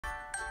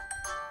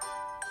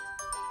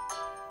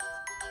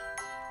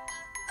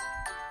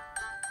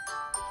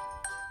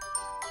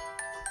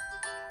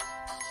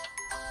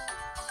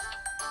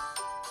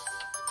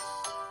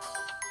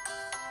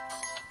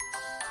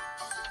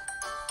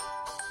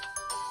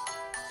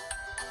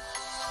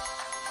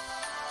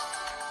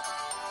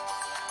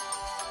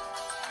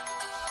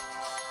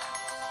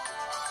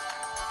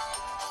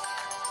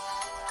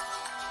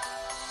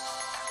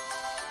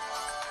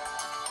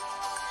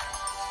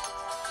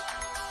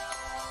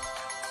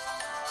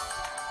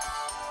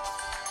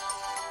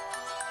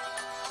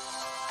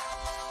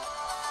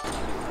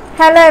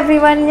Hello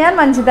everyone, I am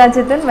Manjita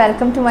Chitan.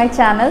 Welcome to my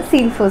channel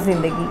Zeal for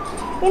Zindagi.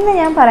 ഇന്ന്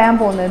ഞാൻ പറയാൻ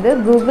പോകുന്നത്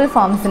Google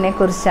ഫോംസിനെ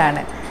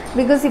കുറിച്ചാണ്.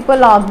 ബിക്കോസ് ഇപ്പോൾ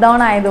ലോക്ക്ഡൗൺ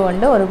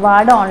ആയതുകൊണ്ട്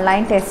ഒരുപാട്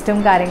ഓൺലൈൻ ടെസ്റ്റും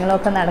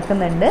കാര്യങ്ങളൊക്കെ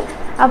നടക്കുന്നുണ്ട്.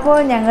 അപ്പോൾ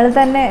ഞങ്ങൾ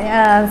തന്നെ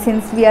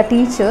സിൻസ് വി ആർ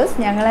ടീച്ചേഴ്സ്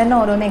ഞങ്ങൾ തന്നെ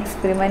ഓരോന്ന്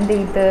എക്സ്പെരിമെൻറ്റ്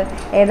ചെയ്ത്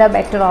ഏതാ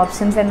ബെറ്റർ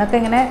ഓപ്ഷൻസ് എന്നൊക്കെ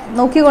ഇങ്ങനെ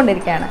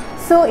നോക്കിക്കൊണ്ടിരിക്കുകയാണ്.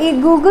 സോ ഈ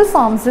ഗൂഗിൾ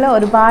ഫോംസിൽ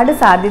ഒരുപാട്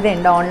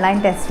സാധ്യതയുണ്ട് ഓൺലൈൻ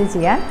ടെസ്റ്റ്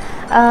ചെയ്യാൻ.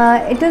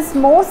 It is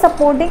more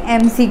supporting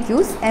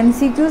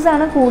MCQs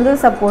ആണ് കൂടുതൽ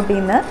സപ്പോർട്ട്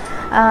ചെയ്യുന്നത്.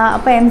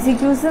 അപ്പോൾ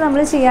MCQs നമ്മൾ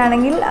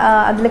ചെയ്യുകയാണെങ്കിൽ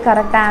അതിൽ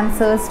correct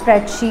answers,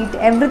 spreadsheet,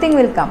 everything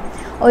will come.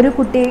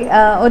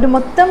 ഒരു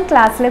മൊത്തം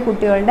ക്ലാസ്സിലെ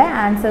കുട്ടികളുടെ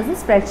ആൻസേഴ്സ്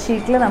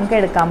സ്പ്രെഡ്ഷീറ്റിൽ നമുക്ക്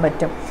എടുക്കാൻ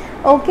പറ്റും.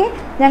 ഓക്കെ,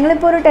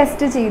 ഞങ്ങളിപ്പോൾ ഒരു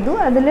ടെസ്റ്റ് ചെയ്തു.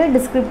 അതിൽ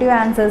ഡിസ്ക്രിപ്റ്റീവ്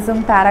ആൻസേഴ്സും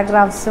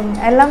പാരഗ്രാഫ്സും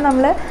എല്ലാം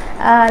നമ്മൾ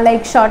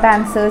ലൈക്ക് ഷോർട്ട്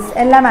ആൻസേഴ്സ്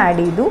എല്ലാം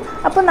ആഡ് ചെയ്തു.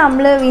 അപ്പോൾ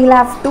നമ്മൾ wheel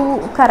have to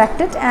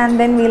correct it and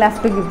then wheel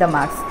have to give the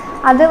marks.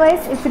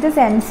 Otherwise if it is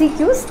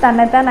MCQs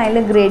തന്നെത്താൻ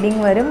അതിൽ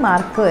ഗ്രേഡിങ് വരും,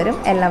 മാർക്ക് വരും,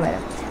 എല്ലാം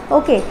വരും.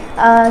 ഓക്കെ,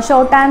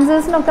 ഷോർട്ട്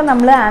ആൻസേഴ്സിനൊക്കെ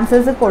നമ്മൾ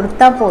ആൻസേഴ്സ്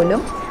കൊടുത്താൽ പോലും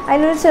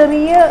അതിലൊരു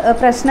ചെറിയ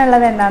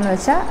പ്രശ്നമുള്ളത് എന്താണെന്ന്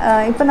വെച്ചാൽ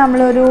ഇപ്പോൾ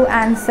നമ്മളൊരു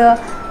ആൻസർ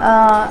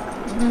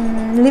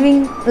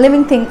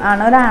ലിവിങ് തിങ്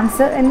ആണ് ഒരു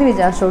ആൻസർ എന്ന്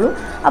വിചാരിച്ചോളൂ.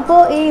 അപ്പോൾ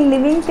ഈ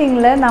ലിവിങ്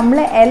തിങ്ങിൽ നമ്മൾ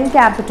L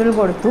ക്യാപിറ്റൽ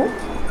കൊടുത്തു.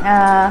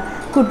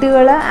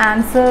 കുട്ടികൾ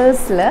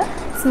ആൻസേഴ്സിൽ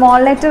സ്മോൾ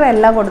ലെറ്റർ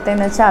അല്ല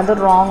കൊടുത്തതെന്ന് വെച്ചാൽ അത്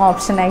റോങ്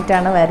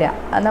ഓപ്ഷനായിട്ടാണ് വരിക.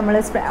 അത് നമ്മൾ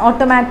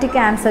ഓട്ടോമാറ്റിക്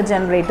ആൻസർ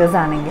ജനറേറ്റേഴ്സ്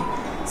ആണെങ്കിൽ.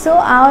 സോ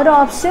ആ ഒരു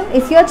option,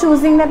 if you are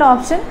choosing that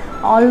option,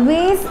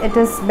 always it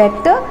is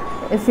better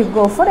if you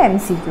go for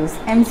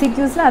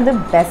MCQസിന് അത്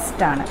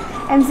ബെസ്റ്റാണ്.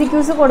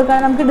 MCQs കൊടുക്കാൻ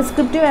നമുക്ക്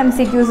ഡിസ്ക്രിപ്റ്റീവ്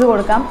MCQs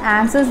കൊടുക്കാം,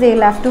 answers they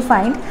will have to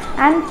find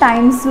and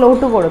time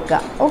slot കൊടുക്കുക.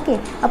 Okay,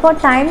 അപ്പോൾ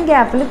time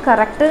ഗ്യാപ്പിൽ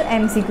കറക്റ്റ്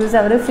MCQs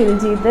അവർ ഫിൽ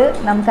ചെയ്ത്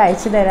നമുക്ക്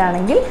അയച്ചു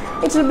തരാണെങ്കിൽ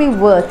it will be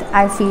worth,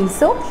 I feel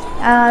so.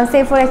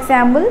 Say for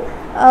example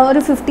ഒരു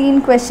 15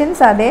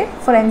 ക്വസ്റ്റ്യൻസ് അതേ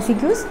ഫോർ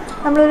MCQs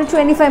നമ്മളൊരു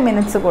 25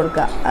 മിനിറ്റ്സ്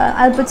കൊടുക്കുക.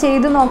 അതിപ്പോൾ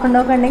ചെയ്ത്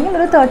നോക്കേണ്ടതൊക്കെ ഉണ്ടെങ്കിൽ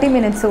ഒരു 30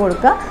 മിനിറ്റ്സ്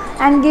കൊടുക്കുക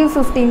ആൻഡ് ഗീവ്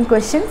 15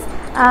 ക്വസ്റ്റ്യൻസ്.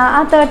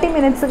 ആ 30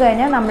 മിനിറ്റ്സ്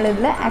കഴിഞ്ഞാൽ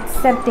നമ്മളിതിൽ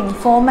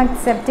ഫോം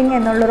അക്സെപ്റ്റിംഗ്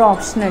എന്നുള്ളൊരു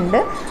ഓപ്ഷൻ ഉണ്ട്.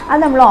 അത്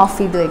നമ്മൾ ഓഫ്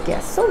ചെയ്ത് വയ്ക്കുക.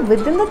 So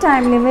within the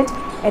time limit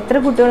എത്ര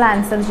കുട്ടികൾ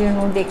ആൻസർ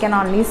ചെയ്യുന്നു, they can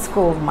only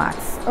score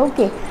marks.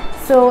 Okay,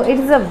 so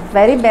it is A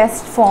very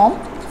best form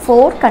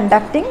for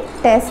conducting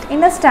test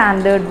in A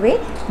standard way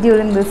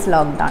during this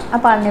lockdown.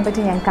 അപ്പോൾ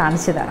അതിനെപ്പറ്റി ഞാൻ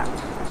കാണിച്ചു തരാം.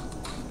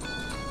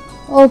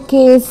 ഓക്കെ,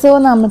 സോ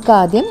നമുക്ക്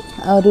ആദ്യം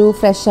ഒരു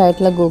ഫ്രഷ്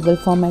ആയിട്ടുള്ള ഗൂഗിൾ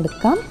ഫോം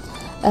എടുക്കാം.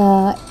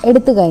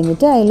 എടുത്തു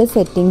കഴിഞ്ഞിട്ട് അതിൽ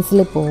സെറ്റിങ്സിൽ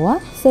പോവുക.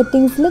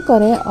 സെറ്റിങ്സിൽ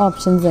കുറേ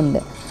ഓപ്ഷൻസ് ഉണ്ട്.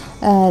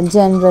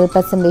 ജനറൽ,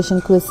 പ്രസൻറ്റേഷൻ,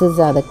 ക്വിസസ്,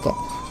 അതൊക്കെ.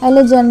 അതിൽ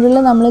ജനറൽ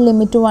നമ്മൾ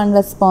ലിമിറ്റ് 1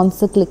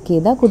 റെസ്പോൺസ് ക്ലിക്ക്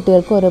ചെയ്താൽ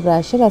കുട്ടികൾക്ക് ഒരു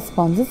പ്രാവശ്യം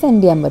റെസ്പോൺസ്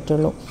സെൻഡ് ചെയ്യാൻ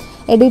പറ്റുള്ളൂ.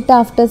 എഡിറ്റ്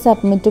ആഫ്റ്റർ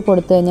സബ്മിറ്റ്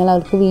കൊടുത്തു കഴിഞ്ഞാൽ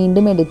അവർക്ക്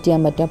വീണ്ടും എഡിറ്റ്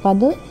ചെയ്യാൻ പറ്റും. അപ്പോൾ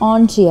അത്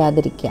ഓൺ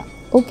ചെയ്യാതിരിക്കുക.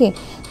 ഓക്കെ,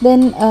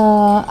 ദെൻ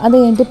അത്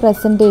കഴിഞ്ഞിട്ട്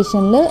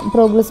പ്രസൻറ്റേഷനിൽ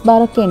പ്രോഗ്രസ്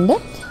ബാറൊക്കെ ഉണ്ട്.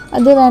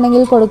 അത്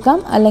വേണമെങ്കിൽ കൊടുക്കാം,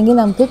 അല്ലെങ്കിൽ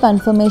നമുക്ക്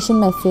കൺഫർമേഷൻ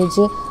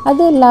മെസ്സേജ് അത്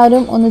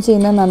എല്ലാവരും ഒന്ന്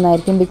ചെയ്യുന്നത്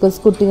നന്നായിരിക്കും. ബിക്കോസ്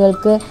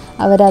കുട്ടികൾക്ക്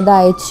അവരത്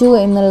അയച്ചു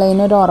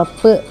എന്നുള്ളതിനൊരു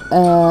ഉറപ്പ്,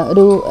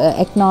 ഒരു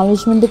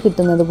എക്നോളജ്മെൻറ്റ്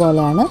കിട്ടുന്നത്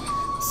പോലെയാണ്.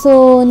 സോ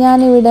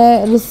ഞാനിവിടെ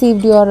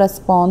റിസീവ്ഡ് യുവർ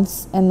റെസ്പോൺസ്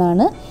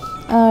എന്നാണ്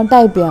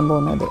ടൈപ്പ് ചെയ്യാൻ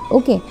പോകുന്നത്.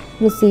 ഓക്കെ,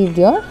 റിസീവ്ഡ്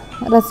യുവർ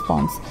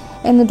റെസ്പോൺസ്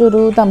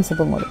എന്നിട്ടൊരു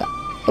തംസപ്പും കൊടുക്കാം.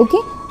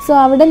 ഓക്കെ, സോ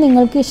അവിടെ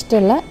നിങ്ങൾക്ക്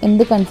ഇഷ്ടമുള്ള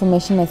എന്ത്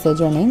കൺഫർമേഷൻ മെസ്സേജ്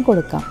വേണമെങ്കിലും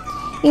കൊടുക്കാം.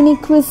 ഇനി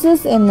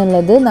ക്വിസസ്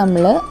എന്നുള്ളത്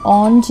നമ്മൾ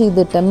ഓൺ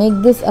ചെയ്തിട്ട് മേക്ക്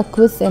ദിസ് എ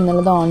ക്വിസ്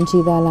എന്നുള്ളത് ഓൺ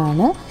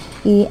ചെയ്താലാണ്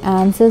ഈ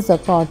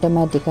ആൻസേഴ്സൊക്കെ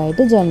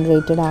ഓട്ടോമാറ്റിക്കായിട്ട്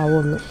ജനറേറ്റഡ്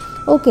ആവുള്ളൂ.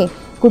 ഓക്കെ,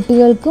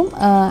 കുട്ടികൾക്കും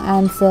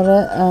ആൻസർ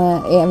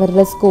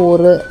അവരുടെ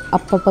സ്കോറ്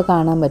അപ്പം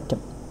കാണാൻ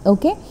പറ്റും.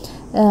 ഓക്കെ,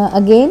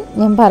 അഗെയിൻ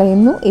ഞാൻ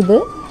പറയുന്നു, ഇത്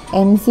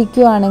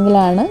MCQ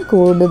ആണെങ്കിലാണ്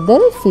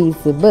കൂടുതൽ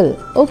ഫീസിബിൾ.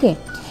 ഓക്കെ,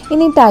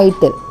 ഇനി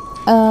ടൈറ്റിൽ,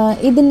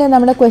 ഇതിൻ്റെ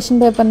നമ്മുടെ ക്വസ്റ്റ്യൻ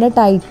പേപ്പറിൻ്റെ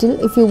title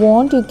if you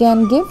want you can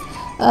give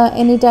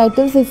any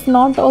titles, if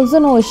not also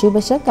no issue.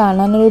 പക്ഷേ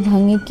കാണാനൊരു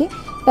ഭംഗിക്ക്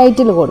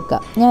ടൈറ്റിൽ കൊടുക്കുക.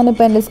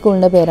 ഞാനിപ്പോൾ എൻ്റെ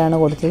സ്കൂളിൻ്റെ പേരാണ്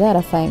കൊടുത്തത്,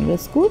 RFI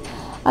ഇംഗ്ലീഷ് സ്കൂൾ.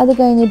 അത്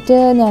കഴിഞ്ഞിട്ട്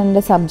ഞാൻ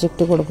എൻ്റെ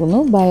സബ്ജക്റ്റ് കൊടുക്കുന്നു,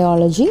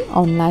 ബയോളജി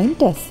ഓൺലൈൻ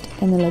ടെസ്റ്റ്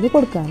എന്നുള്ളത്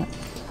കൊടുക്കുകയാണ്.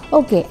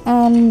 ഓക്കെ,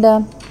 ആൻഡ്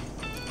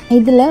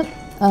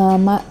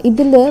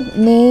ഇതിൽ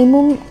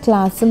നെയിമും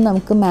ക്ലാസ്സും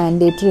നമുക്ക്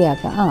മാൻഡേറ്ററി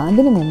ആക്കാം.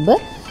 അതിന് മുമ്പ്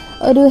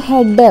ഒരു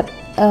ഹെഡർ,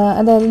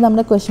 അതായത്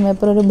നമ്മുടെ ക്വസ്റ്റ്യൻ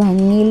പേപ്പർ ഒരു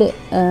ഭംഗിയിൽ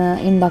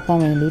ഉണ്ടാക്കാൻ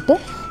വേണ്ടിയിട്ട്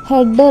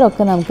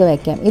ഹെഡറൊക്കെ നമുക്ക്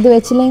വയ്ക്കാം. ഇത്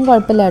വെച്ചില്ലെങ്കിൽ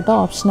കുഴപ്പമില്ല കേട്ടോ,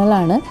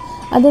 ഓപ്ഷണലാണ്.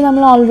 അത്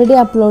നമ്മൾ ഓൾറെഡി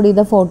അപ്ലോഡ്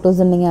ചെയ്ത ഫോട്ടോസ്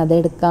ഉണ്ടെങ്കിൽ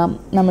അതെടുക്കാം,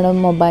 നമ്മുടെ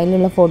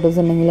മൊബൈലിലുള്ള ഫോട്ടോസ്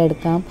ഉണ്ടെങ്കിൽ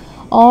എടുക്കാം.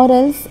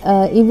 ഓറൽസ്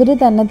ഇവർ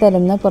തന്നെ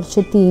തരുന്ന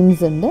കുറച്ച്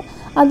തീംസ് ഉണ്ട്,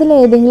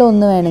 അതിലേതെങ്കിലും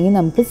ഒന്ന് വേണമെങ്കിൽ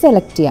നമുക്ക്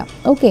സെലക്ട് ചെയ്യാം.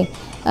 ഓക്കെ,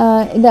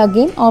 ഇത്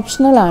അഗെയിൻ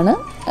ഓപ്ഷണലാണ്.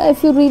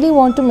 If you really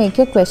want to make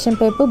your question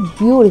paper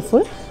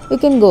beautiful you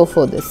can go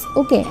for this.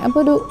 Okay, അപ്പോൾ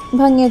ഒരു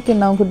ഭംഗിയൊക്കെ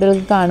ഉണ്ടാവും,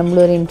 കുട്ടികൾക്ക് കാണുമ്പോൾ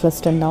ഒരു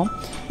ഇൻട്രസ്റ്റ് ഉണ്ടാവും.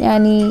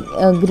 ഞാൻ ഈ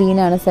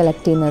ഗ്രീനാണ്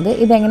സെലക്ട് ചെയ്യുന്നത്.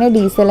 ഇതെങ്ങനെ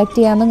ഡീസെലക്ട്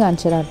ചെയ്യാമെന്നും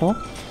കാണിച്ചു തരാം കേട്ടോ.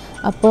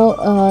 അപ്പോൾ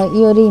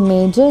ഈ ഒരു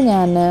ഇമേജ്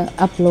ഞാൻ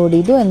അപ്ലോഡ്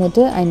ചെയ്തു.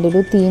 എന്നിട്ട് അതിൻ്റെ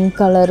ഒരു തീം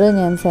കളറ്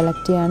ഞാൻ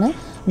സെലക്ട് ചെയ്യാണ്.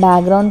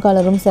 ബാക്ക്ഗ്രൗണ്ട്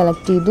കളറും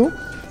സെലക്ട് ചെയ്തു.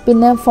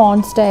 പിന്നെ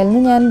ഫോണ്ട്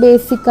സ്റ്റൈലിന് ഞാൻ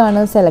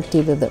ബേസിക്കാണ് സെലക്ട്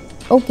ചെയ്തത്.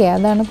 ഓക്കെ,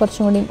 അതാണ്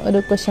കുറച്ചും കൂടി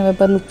ഒരു ക്വസ്റ്റ്യൻ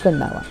പേപ്പർ ലുക്ക്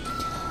ഉണ്ടാവുക.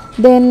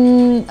 Then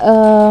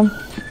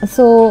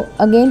so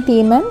again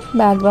theme and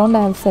background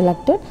I have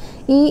selected.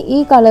 ഈ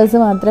കളേഴ്സ്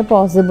മാത്രമേ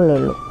പോസിബിൾ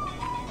ഉള്ളൂ.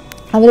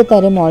 അവർ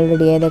തരും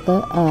ഓൾറെഡി ഏതൊക്കെ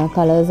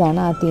കളേഴ്സാണ്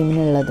ആ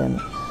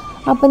തീമിനുള്ളതെന്ന്.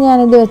 അപ്പോൾ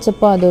ഞാനിത്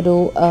വെച്ചപ്പോൾ അതൊരു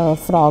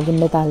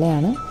ഫ്രോഗിൻ്റെ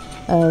തലയാണ്.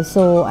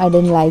 So I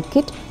don't like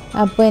it.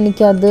 അപ്പോൾ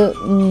എനിക്കത്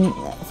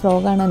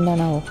ഫ്രോഗാണ്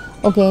എന്താണാവോ.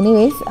 ഓക്കെ,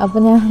 എനിവേയ്സ് അപ്പോൾ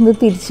ഞാനത്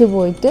തിരിച്ചു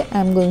പോയിട്ട്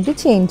I am going to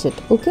change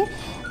it. Okay,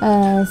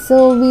 so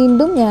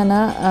വീണ്ടും ഞാൻ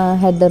ആ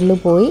ഹെഡറിൽ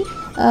പോയി.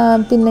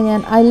 പിന്നെ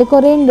ഞാൻ അതിൽ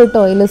കുറേ ഉണ്ട്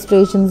കേട്ടോ,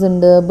 ഇല്ലസ്ട്രേഷൻസ്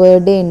ഉണ്ട്,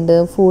 ബർത്ത്ഡേ ഉണ്ട്,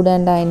 ഫുഡ്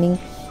ആൻഡ് ഡൈനിങ്,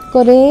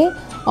 കുറേ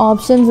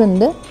ഓപ്ഷൻസ്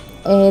ഉണ്ട്.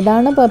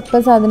 ഏതാണ്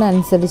പർപ്പസ്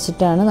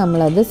അതിനനുസരിച്ചിട്ടാണ്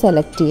നമ്മളത്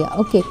സെലക്ട് ചെയ്യുക.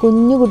 ഓക്കെ,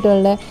 കുഞ്ഞു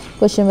കുട്ടികളുടെ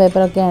ക്വസ്റ്റ്യൻ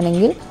പേപ്പറൊക്കെ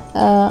ആണെങ്കിൽ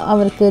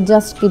അവർക്ക്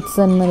ജസ്റ്റ് കിഡ്സ്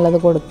എന്നുള്ളത്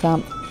കൊടുക്കാം.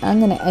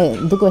 അങ്ങനെ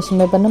ഇത് ക്വസ്റ്റ്യൻ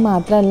പേപ്പറിന്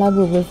മാത്രമല്ല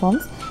ഗൂഗിൾ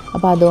ഫോംസ്.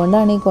 അപ്പോൾ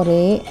അതുകൊണ്ടാണ് ഈ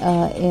കുറേ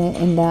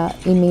എന്താ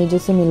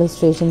ഇമേജസും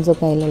ഇല്ലസ്ട്രേഷൻസും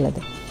ഒക്കെ അതിലുള്ളത്.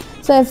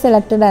 So I have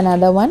selected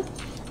another one.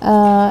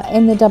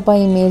 എന്നിട്ട് അപ്പോൾ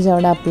ഇമേജ്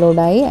അവിടെ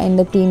അപ്ലോഡായി.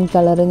 അതിൻ്റെ തീം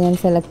കളർ ഞാൻ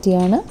സെലക്ട്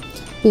ചെയ്യാണ്.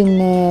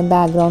 പിന്നെ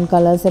ബാക്ക്ഗ്രൗണ്ട്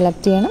കളർ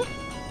സെലക്ട് ചെയ്യണം.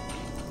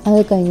 അത്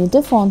കഴിഞ്ഞിട്ട്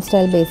ഫോണ്ട്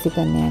സ്റ്റൈൽ ബേസിക്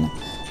തന്നെയാണ്.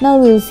 Now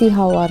will see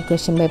how are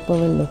question paper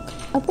will look.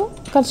 അപ്പോൾ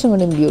കുറച്ചും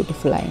കൂടി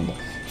ബ്യൂട്ടിഫുൾ ആയിട്ട്.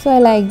 So I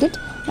liked it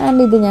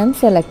and ഇത് ഞാൻ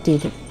സെലക്ട്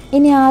ചെയ്തു.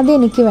 ഇനി ആദ്യം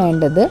എനിക്ക്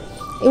വേണ്ടത്,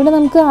 ഇവിടെ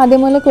നമുക്ക് ആദ്യം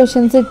മുതൽ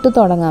ക്വസ്റ്റ്യൻസ് ഇട്ട്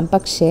തുടങ്ങാം,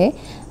 പക്ഷേ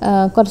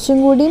കുറച്ചും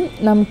കൂടി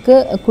നമുക്ക്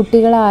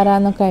കുട്ടികൾ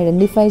ആരാന്നൊക്കെ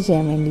ഐഡൻറ്റിഫൈ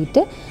ചെയ്യാൻ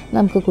വേണ്ടിയിട്ട്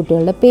നമുക്ക്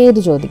കുട്ടികളുടെ പേര്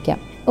ചോദിക്കാം.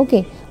 ഓക്കെ,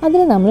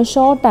 അതിന് നമ്മൾ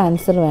ഷോർട്ട്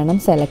ആൻസർ വേണം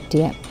സെലക്ട്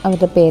ചെയ്യാൻ,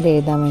 അവരുടെ പേര്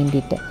എഴുതാൻ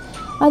വേണ്ടിയിട്ട്.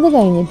 അത്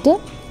കഴിഞ്ഞിട്ട്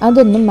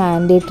അതൊന്ന്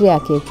മാൻഡേറ്ററി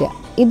ആക്കി വയ്ക്കുക.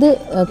 ഇത്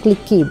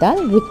ക്ലിക്ക് ചെയ്താൽ,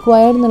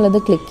 റിക്വയർഡ് എന്നുള്ളത്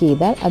ക്ലിക്ക്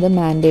ചെയ്താൽ അത്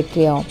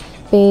മാൻഡേറ്ററി ആവും.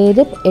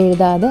 പേര്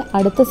എഴുതാതെ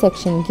അടുത്ത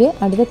സെക്ഷനിലേക്ക്,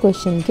 അടുത്ത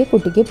ക്വസ്റ്റ്യനിലേക്ക്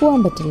കുട്ടിക്ക്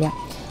പോകാൻ പറ്റില്ല.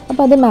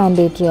 അപ്പോൾ അത്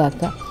മാൻഡേറ്ററി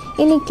ആക്കുക.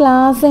 ഇനി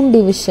ക്ലാസ് ആൻഡ്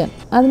ഡിവിഷൻ,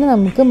 അതിന്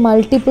നമുക്ക്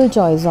മൾട്ടിപ്പിൾ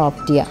ചോയ്സ്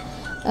ഓപ്റ്റ് ചെയ്യാം.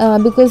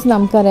 ബിക്കോസ്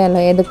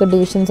നമുക്കറിയാമല്ലോ ഏതൊക്കെ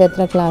ഡിവിഷൻസ്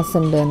എത്ര ക്ലാസ്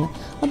ഉണ്ട് എന്ന്.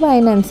 അപ്പോൾ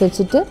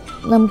അതിനനുസരിച്ചിട്ട്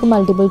നമുക്ക്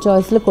മൾട്ടിപ്പിൾ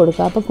ചോയ്സിൽ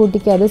കൊടുക്കാം. അപ്പോൾ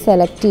കുട്ടിക്ക് അത്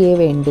സെലക്ട് ചെയ്യേ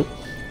വേണ്ടു.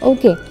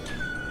 ഓക്കെ,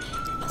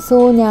 സോ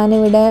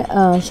ഞാനിവിടെ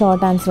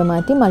ഷോർട്ട് ആൻസർ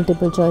മാറ്റി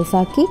മൾട്ടിപ്പിൾ ചോയ്സ്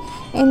ആക്കി.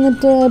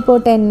 എന്നിട്ട് ഇപ്പോൾ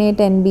 10A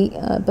 10B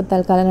ഇപ്പോൾ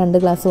തൽക്കാലം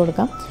 2 ക്ലാസ്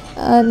കൊടുക്കാം.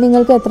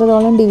 നിങ്ങൾക്ക്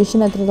എത്രത്തോളം ഡിവിഷൻ,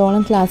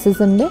 എത്രത്തോളം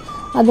ക്ലാസ്സസ് ഉണ്ട്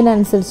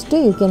അതിനനുസരിച്ചിട്ട്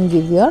you can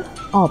give your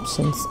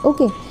options.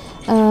 Okay,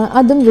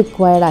 അതും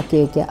റിക്വയർഡ് ആക്കി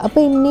വയ്ക്കുക. അപ്പോൾ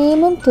ഈ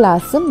നെയിമും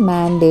ക്ലാസ്സും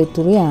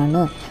മാൻഡേറ്ററി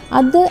ആണ്.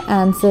 അത്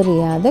ആൻസർ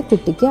ചെയ്യാതെ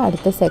കുട്ടിക്ക്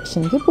അടുത്ത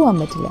സെക്ഷനിലേക്ക് പോകാൻ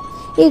പറ്റില്ല.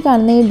 ഈ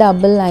കാണുന്ന ഈ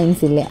ഡബിൾ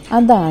ലൈൻസ് ഇല്ലേ,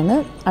 അതാണ്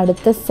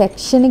അടുത്ത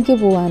സെക്ഷനിലേക്ക്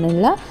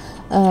പോകാനുള്ള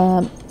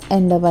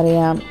എന്താ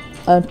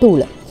പറയുക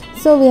tool.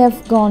 So we have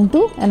gone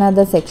to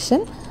another section.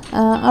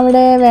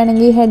 അവിടെ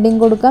വേണമെങ്കിൽ ഹെഡിങ്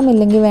കൊടുക്കാം,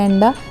 ഇല്ലെങ്കിൽ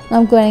വേണ്ട.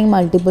 നമുക്ക് വേണമെങ്കിൽ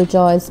മൾട്ടിപ്പിൾ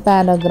ചോയ്സ്,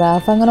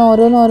 പാരഗ്രാഫ്, അങ്ങനെ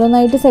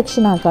ഓരോന്നായിട്ട്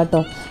സെക്ഷൻ ആക്കാം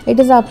കേട്ടോ.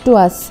 It is up to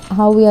us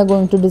how we are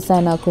going to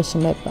design our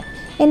question paper.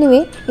 Anyway,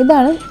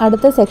 ഇതാണ്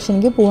അടുത്ത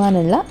സെക്ഷനിലേക്ക്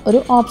പോകാനുള്ള ഒരു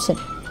ഓപ്ഷൻ.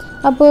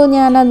 അപ്പോൾ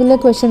ഞാൻ അതിൽ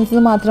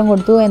ക്വസ്റ്റ്യൻസ് മാത്രം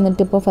കൊടുത്തു.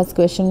 എന്നിട്ടിപ്പോൾ ഫസ്റ്റ്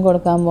ക്വസ്റ്റ്യൻ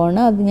കൊടുക്കാൻ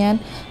പോകണം. അത് ഞാൻ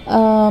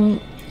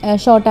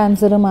ഷോർട്ട്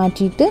ആൻസർ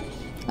മാറ്റിയിട്ട്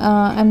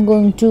I am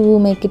going to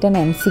make it an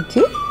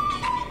MCQ.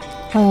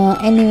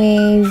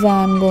 Anyways,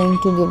 I am going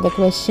to give the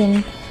question,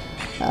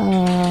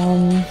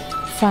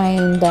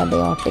 find the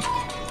abiotic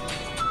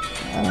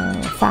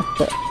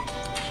factor.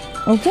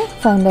 Okay,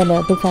 find the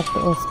abiotic factor.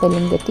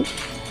 Spelling തെറ്റി.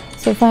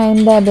 So find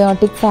the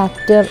abiotic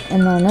factor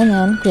എന്നാണ്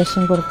ഞാൻ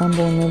question കൊടുക്കാൻ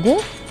പോകുന്നത്.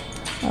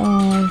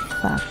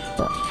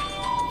 Factor.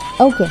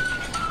 Okay,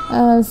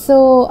 so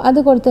അത്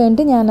കൊടുത്തു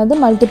കഴിഞ്ഞിട്ട് ഞാനത്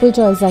multiple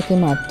choice ആക്കി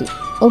മാറ്റി.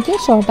 ഓക്കെ,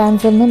 ഷോർട്ട്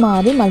ആൻസറിന്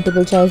മാറി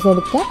മൾട്ടിപ്പിൾ ചോയ്സ്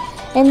എടുക്കുക.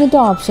 എന്നിട്ട്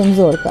ഓപ്ഷൻസ്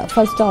കൊടുക്കുക.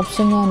 ഫസ്റ്റ്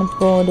ഓപ്ഷൻ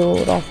ഞാനിപ്പോൾ ഒരു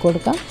റോക്ക്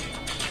കൊടുക്കാം.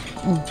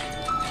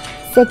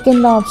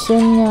 സെക്കൻഡ്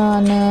ഓപ്ഷൻ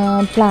ഞാൻ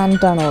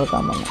പ്ലാന്റ് ആണ്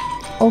കൊടുക്കാൻ പോകുന്നത്.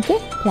 Okay,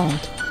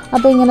 plant.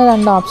 അപ്പോൾ ഇങ്ങനെ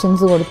 2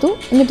 ഓപ്ഷൻസ് കൊടുത്തു.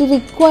 എന്നിട്ട്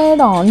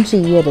റിക്വയർഡ് ഓൺ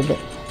ചെയ്യരുത്.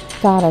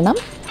 കാരണം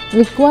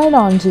റിക്വയർഡ്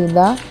ഓൺ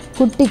ചെയ്താൽ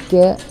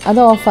കുട്ടിക്ക് അത്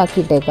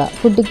ഓഫാക്കിയിട്ടേക്കാം.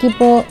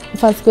 കുട്ടിക്കിപ്പോൾ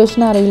ഫസ്റ്റ്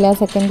ക്വസ്റ്റ്യൻ അറിയില്ല,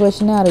 സെക്കൻഡ്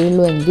ക്വസ്റ്റ്യനെ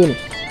അറിയുള്ളൂ എങ്കിൽ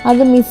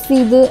അത് മിസ്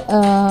ചെയ്ത്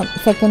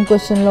സെക്കൻഡ്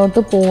ക്വസ്റ്റ്യനിലോട്ട്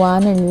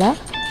പോകാനുള്ള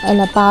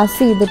പാസ്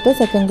ചെയ്തിട്ട്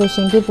സെക്കൻഡ്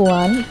ക്വസ്റ്റ്യനിലേക്ക്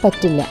പോകാൻ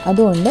പറ്റില്ല.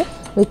 അതുകൊണ്ട്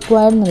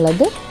റിക്വയർഡ്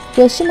എന്നുള്ളത്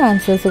ക്വസ്റ്റ്യൻ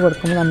ആൻസേഴ്സ്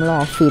കൊടുക്കുമ്പോൾ നമ്മൾ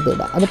ഓഫ്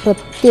ചെയ്തിടുക. അത്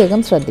പ്രത്യേകം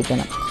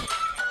ശ്രദ്ധിക്കണം.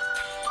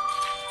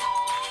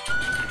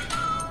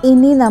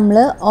 ഇനി നമ്മൾ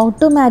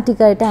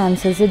ഓട്ടോമാറ്റിക്കായിട്ട്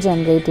ആൻസേഴ്സ്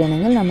ജനറേറ്റ്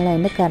ചെയ്യണമെങ്കിൽ നമ്മൾ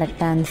അതിൻ്റെ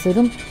കറക്റ്റ്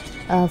ആൻസറും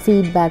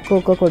ഫീഡ്ബാക്കും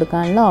ഒക്കെ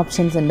കൊടുക്കാനുള്ള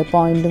ഓപ്ഷൻസ് ഉണ്ട്.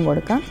 പോയിൻറ്റും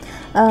കൊടുക്കാം.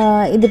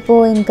 ഇതിപ്പോൾ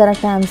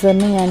ഇൻകറക്റ്റ്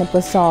ആൻസറിന്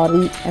ഞാനിപ്പോൾ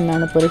സോറി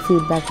എന്നാണ് ഇപ്പോൾ ഒരു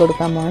ഫീഡ്ബാക്ക്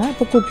കൊടുക്കാൻ പോകുന്നത്.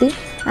 അപ്പോൾ കുട്ടി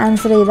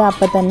ആൻസർ ചെയ്താൽ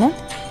അപ്പം തന്നെ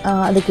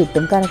അത്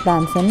കിട്ടും. കറക്റ്റ്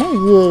ആൻസറിന്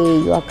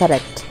യു ആർ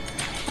കറക്റ്റ്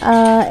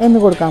എന്ന്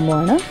കൊടുക്കാൻ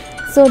പോവാണ്.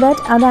 സോ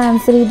ദാറ്റ് അത്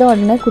ആൻസർ ചെയ്ത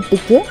ഉടനെ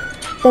കുട്ടിക്ക്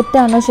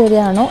തെറ്റാണോ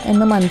ശരിയാണോ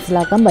എന്ന്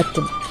മനസ്സിലാക്കാൻ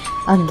പറ്റും.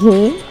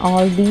 Again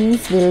all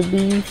these will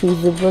be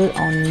feasible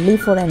only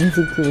four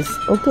MCQs.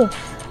 Okay,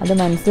 അത്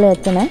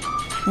മനസ്സിലാക്കണേ.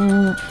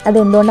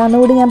 അതെന്തുകൊണ്ടാണെന്ന്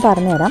കൂടി ഞാൻ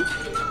പറഞ്ഞുതരാം.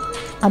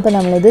 അപ്പോൾ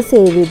നമ്മളിത്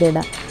സേവ്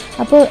ചെയ്തിടാം.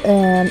 അപ്പോൾ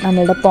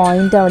നമ്മളുടെ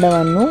പോയിൻ്റ് അവിടെ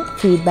വന്നു,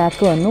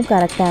 ഫീഡ്ബാക്ക് വന്നു,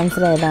 കറക്റ്റ്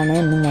ആൻസർ ഏതാണ്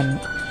എന്നും വന്നു.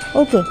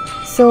 ഓക്കെ,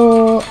 സോ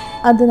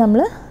അത്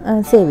നമ്മൾ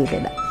സേവ്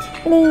ചെയ്തിടാം.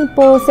 ഇനി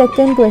ഇപ്പോൾ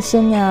സെക്കൻഡ്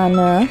ക്വസ്റ്റ്യൻ ഞാൻ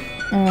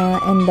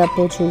എന്താ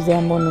ഇപ്പോൾ ചൂസ്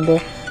ചെയ്യാൻ പോകുന്നത്,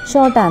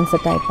 ഷോർട്ട് ആൻസർ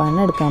ടൈപ്പാണ്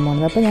എടുക്കാൻ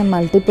പോകുന്നത്. അപ്പോൾ ഞാൻ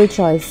മൾട്ടിപ്പിൾ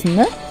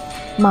ചോയ്സിന്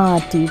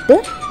മാറ്റിയിട്ട്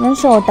ഞാൻ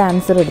ഷോർട്ട്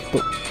ആൻസർ എടുത്തു.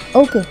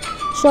 ഓക്കെ,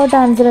 ഷോർട്ട്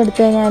ആൻസർ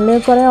എടുത്തു കഴിഞ്ഞാൽ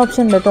കുറേ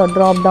ഓപ്ഷൻ ഉണ്ട് കേട്ടോ.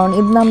 ഡ്രോപ്പ് ഡൗൺ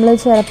ഇത് നമ്മൾ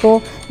ചിലപ്പോൾ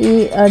ഈ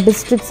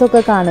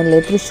ഡിസ്ട്രിക്ട്സൊക്കെ കാണില്ലേ,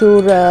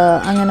 തൃശ്ശൂർ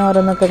അങ്ങനെ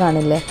ഓരോന്നൊക്കെ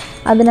കാണില്ലേ,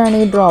 അതിനാണ്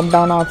ഈ ഡ്രോപ്പ്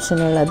ഡൗൺ ഓപ്ഷൻ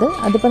ഉള്ളത്.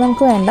 അതിപ്പോൾ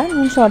നമുക്ക് വേണ്ട.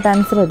 ഞാൻ ഷോർട്ട്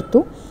ആൻസർ എടുത്തു.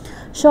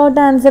 ഷോർട്ട്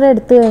ആൻസർ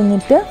എടുത്തു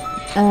കഴിഞ്ഞിട്ട്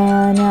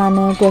ഞാൻ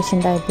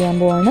ക്വസ്റ്റ്യൻ ടൈപ്പ് ചെയ്യാൻ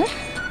പോവാണ്.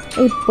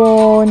 ഇപ്പോൾ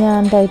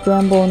ഞാൻ ടൈപ്പ്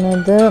ചെയ്യാൻ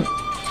പോകുന്നത്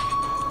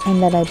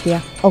എന്താ ടൈപ്പ്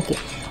ചെയ്യുക? ഓക്കെ,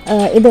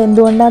 ഇത്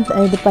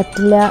എന്തുകൊണ്ടാണ് ഇത്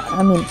പറ്റില്ല,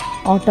 I mean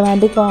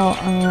automatic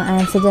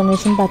answer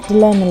generation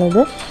പറ്റില്ല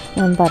എന്നുള്ളത്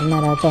ഞാൻ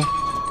പറഞ്ഞുതരാം കേട്ടോ.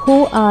 Who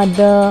are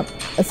the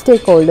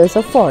stake holders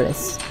of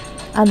forest,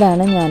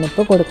 അതാണ്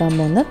ഞാനിപ്പോൾ കൊടുക്കാൻ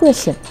പോകുന്ന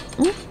ക്വസ്റ്റ്യൻ.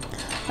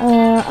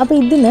 അപ്പോൾ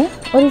ഇതിന്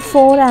ഒരു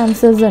 4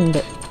 ആൻസേഴ്സ്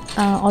ഉണ്ട്.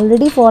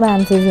 ഓൾറെഡി 4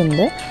 ആൻസേഴ്സ്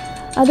ഉണ്ട്.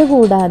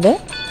 അതുകൂടാതെ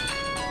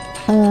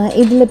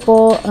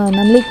ഇതിലിപ്പോൾ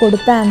നമ്മൾ ഈ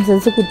കൊടുത്ത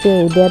ആൻസേഴ്സ് കുട്ടി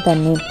എഴുതിയാൽ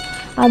തന്നെ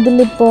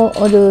അതിലിപ്പോൾ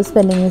ഒരു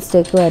സ്പെല്ലിംഗ്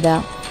മിസ്റ്റേക്ക്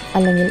വരാം,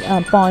 അല്ലെങ്കിൽ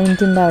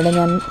പോയിൻറ്റിൻ്റെ അവിടെ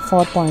ഞാൻ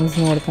 4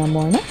 പോയിൻറ്റ്സിന് കൊടുക്കാൻ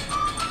പോവാണ്.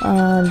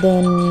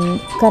 ദെൻ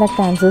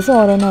കറക്റ്റ് ആൻസേഴ്സ്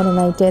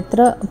ഓരോന്നോരോന്നായിട്ട്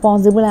എത്ര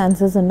പോസിബിൾ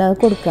ആൻസേഴ്സ് ഉണ്ട് അത്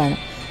കൊടുക്കുകയാണ്.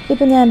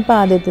 ഇപ്പോൾ ഞാനിപ്പോൾ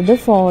ആദ്യത്തേത്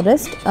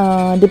ഫോറസ്റ്റ്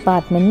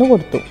ഡിപ്പാർട്ട്മെൻറ്റിന്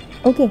കൊടുത്തു.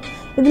 ഓക്കെ,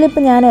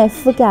 ഇതിലിപ്പോൾ ഞാൻ F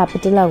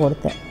ക്യാപിറ്റലാണ്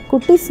കൊടുത്തത്.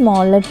 കുട്ടി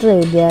സ്മോൾ ലെറ്റർ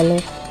എഴുതിയാൽ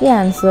ഈ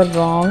ആൻസർ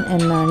റോങ്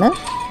എന്നാണ്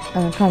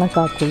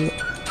കണക്കാക്കുള്ളൂ.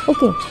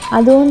 ഓക്കെ,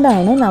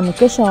 അതുകൊണ്ടാണ്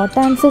നമുക്ക് ഷോർട്ട്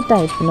ആൻസർ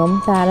ടൈപ്പിനും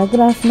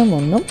പാരഗ്രാഫിനും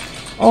ഒന്നും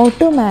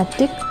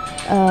ഓട്ടോമാറ്റിക്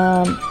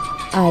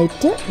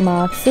ആയിട്ട്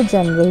മാർക്സ്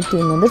ജനറേറ്റ്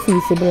ചെയ്യുന്നത്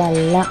ഫീസിബിൾ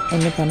അല്ല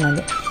എന്ന്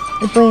പറഞ്ഞത്.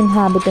 ഇപ്പോൾ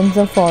ഇൻഹാബിറ്റൻസ്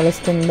ഓഫ്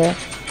ഫോറസ്റ്റ് ഉണ്ട്,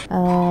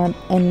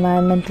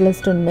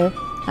 എൻവയൺമെൻറ്റലിസ്റ്റ് ഉണ്ട്,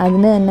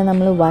 അതിന് തന്നെ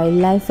നമ്മൾ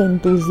വൈൽഡ് ലൈഫ്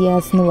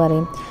എൻതൂസിയാസ് എന്ന്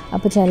പറയും.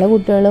 അപ്പോൾ ചില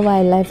കുട്ടികൾ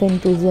വൈൽഡ് ലൈഫ്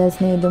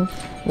എൻതൂസിയാസിന് എഴുതും,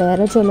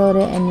 വേറെ ചിലർ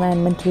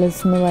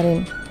എൻവയൺമെൻറ്റലിസ്റ്റ് എന്ന്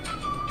പറയും.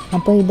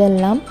 അപ്പോൾ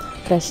ഇതെല്ലാം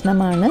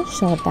പ്രശ്നമാണ്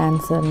ഷോർട്ട്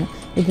ആൻസറിന്.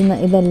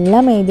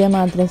 ഇതെല്ലാം എഴുതിയാൽ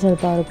മാത്രമേ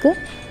ചിലപ്പോൾ അവർക്ക്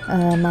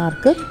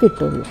മാർക്ക്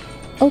കിട്ടുള്ളൂ.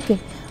 ഓക്കെ,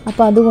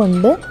 അപ്പോൾ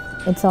അതുകൊണ്ട്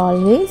it's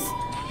always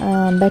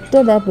better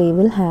that we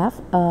will have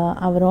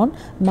our own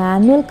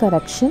manual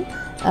correction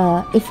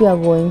if you are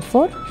going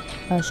for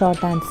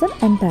short answer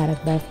and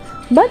paragraph.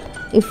 But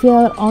if you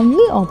are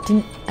only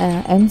opting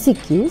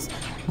MCQs,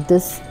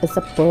 this is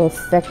a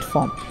perfect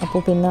form.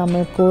 അപ്പോൾ പിന്നെ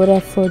നമുക്ക് ഒരു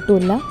എഫേർട്ടും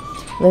ഇല്ല,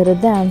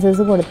 വെറുതെ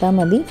answers കൊടുത്താൽ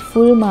മതി.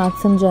 Full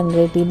മാർക്സും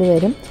generate ചെയ്ത്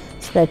വരും,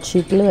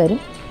 സ്പ്രെഡ്ഷീറ്റിൽ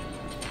വരും.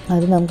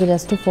 അത് നമുക്ക്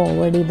ജസ്റ്റ്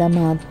ഫോർവേഡ് ചെയ്താൽ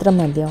മാത്രം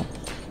മതിയാവും.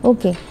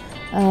 ഓക്കെ,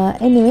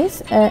 എനിവേസ്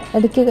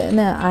ഇടയ്ക്ക്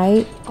I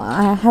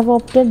have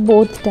opted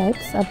both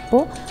types.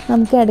 അപ്പോൾ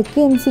നമുക്ക് ഇടയ്ക്ക്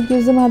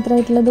MCQs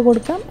മാത്രമായിട്ടുള്ളത്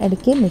കൊടുക്കാം,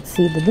 ഇടയ്ക്ക് മിക്സ്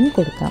ചെയ്തതും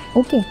കൊടുക്കാം.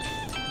 Okay,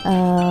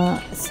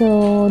 so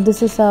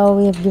this is how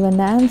we have given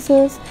the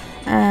answers.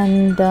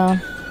 And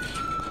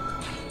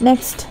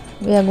next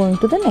we are going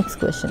to the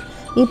next question.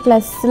 ഈ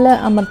പ്ലസ്സിൽ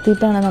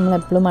അമർത്തിയിട്ടാണ് നമ്മൾ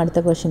എപ്പോഴും അടുത്ത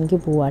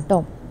ക്വസ്റ്റ്യനിലേക്ക് പോവുക കേട്ടോ.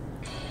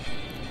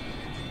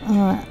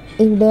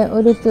 ഇവിടെ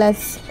ഒരു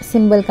പ്ലസ്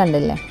സിമ്പിൾ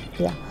കണ്ടില്ലേ,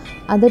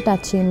 അത്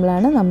ടച്ച്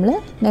ചെയ്യുമ്പോഴാണ് നമ്മൾ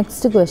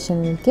നെക്സ്റ്റ്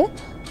ക്വസ്റ്റ്യനിലേക്ക്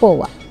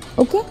പോവുക.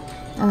 ഓക്കെ,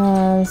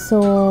 സോ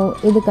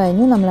ഇത്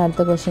കഴിഞ്ഞ് നമ്മൾ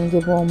അടുത്ത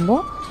ക്വസ്റ്റ്യനിലേക്ക് പോകുമ്പോൾ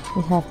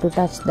we have to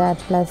touch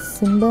that plus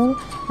simple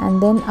and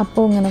then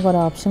അപ്പോൾ ഇങ്ങനെ കുറേ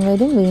ഓപ്ഷൻ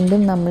വരും.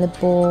 വീണ്ടും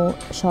നമ്മളിപ്പോൾ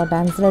ഷോർട്ട്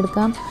ആൻസർ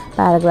എടുക്കാം,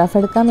 പാരഗ്രാഫ്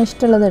എടുക്കാം,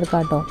 ഇഷ്ടമുള്ളത്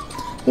എടുക്കാം കേട്ടോ.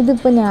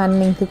 ഇതിപ്പോൾ ഞാൻ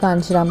നിങ്ങൾക്ക്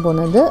കാണിച്ചു തരാൻ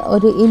പോകുന്നത്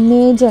ഒരു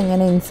ഇമേജ്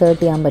എങ്ങനെ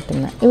ഇൻസേർട്ട് ചെയ്യാൻ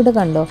പറ്റുന്നത്. ഇവിടെ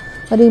കണ്ടോ,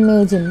 ഒരു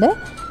ഇമേജിൻ്റെ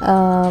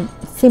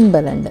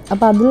സിമ്പിൾ ഉണ്ട്.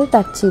 അപ്പോൾ അതിൽ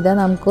ടച്ച് ചെയ്താൽ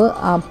നമുക്ക്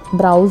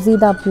ബ്രൗസ്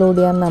ചെയ്ത് അപ്ലോഡ്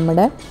ചെയ്യാം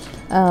നമ്മുടെ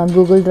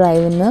ഗൂഗിൾ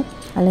ഡ്രൈവിൽ നിന്ന്,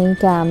 അല്ലെങ്കിൽ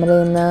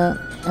ക്യാമറയിൽ നിന്ന്,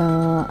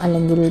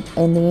 അല്ലെങ്കിൽ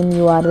എന്തെങ്കിലും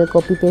URL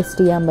കോപ്പി പേസ്റ്റ്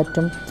ചെയ്യാൻ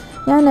പറ്റും.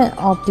 ഞാൻ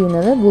ഓപ്റ്റ്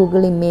ചെയ്യുന്നത്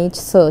ഗൂഗിൾ ഇമേജ്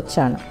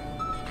സെർച്ചാണ്.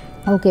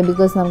 ഓക്കെ,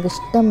 ബിക്കോസ് നമുക്ക്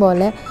ഇഷ്ടം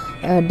പോലെ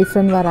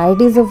ഡിഫറെൻറ്റ്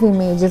വെറൈറ്റീസ് ഓഫ്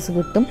ഇമേജസ്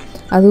കിട്ടും.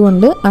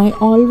 അതുകൊണ്ട് I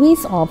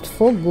always opt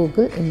for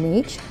Google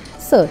image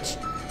search.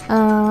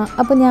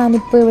 അപ്പോൾ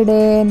ഞാനിപ്പോൾ ഇവിടെ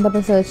എന്താ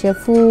സെർച്ച് ചെയ്യുക,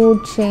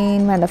 ഫുഡ്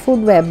ചെയിൻ വേണ്ട,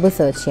 ഫുഡ് വെബ്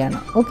സെർച്ച്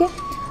ചെയ്യണം. ഓക്കെ,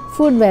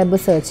 ഫുഡ് വെബ്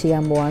സെർച്ച്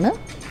ചെയ്യാൻ പോവാണ്.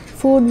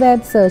 ഫുഡ്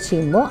വെബ് സെർച്ച്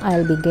ചെയ്യുമ്പോൾ I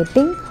will be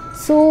getting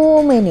so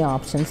many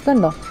options.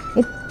 കണ്ടോ,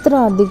 ഇത്ര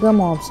അധികം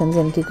ഓപ്ഷൻസ്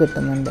എനിക്ക്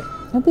കിട്ടുന്നുണ്ട്.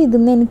 അപ്പോൾ ഇതിൽ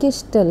നിന്ന് എനിക്ക്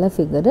ഇഷ്ടമുള്ള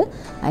ഫിഗർ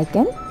ഐ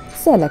ക്യാൻ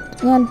സെലക്ട്.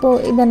 ഞാനിപ്പോൾ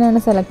ഇതന്നെയാണ്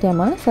സെലക്ട് ചെയ്യാൻ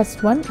പോകുന്നത്.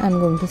 First one I am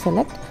going to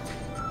select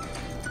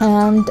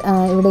and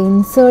ഇവിടെ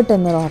ഇൻസേർട്ട്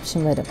എന്നൊരു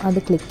ഓപ്ഷൻ വരും. അത്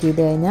ക്ലിക്ക്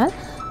ചെയ്ത് കഴിഞ്ഞാൽ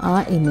ആ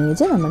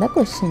ഇമേജ് നമ്മുടെ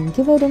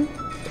ക്വസ്റ്റ്യനിലേക്ക് വരും.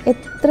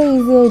 എത്ര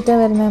ഈസി ആയിട്ടാണ്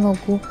വരുന്നത്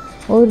നോക്കൂ,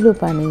 ഒരു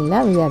പണിയില്ല.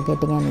 V are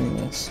getting an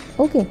image.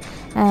 Okay,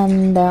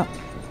 and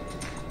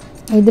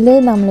ഇതിൽ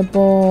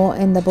നമ്മളിപ്പോൾ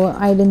എന്താപ്പോൾ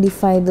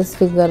ഐഡൻറ്റിഫൈ ദിസ്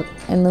ഫിഗർ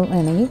എന്ന്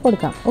വേണമെങ്കിൽ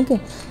കൊടുക്കാം. ഓക്കെ,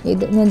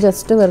 ഇത് ഞാൻ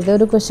ജസ്റ്റ് വെറുതെ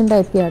ഒരു ക്വസ്റ്റ്യൻ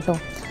ടൈപ്പ് ചെയ്യാം കേട്ടോ.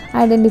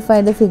 ഐഡൻറ്റിഫൈ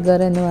ദ ഫിഗർ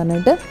എന്ന്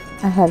പറഞ്ഞിട്ട്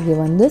ഐ ഹാവ്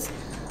ഗിവൺ ദിസ്.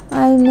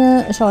 അതിന്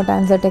ഷോർട്ട്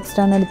ആൻസർ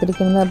ടെക്സ്റ്റാണ്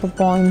എടുത്തിരിക്കുന്നത്. അപ്പോൾ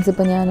പോയിൻറ്റ്സ്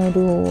ഇപ്പോൾ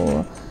ഞാനൊരു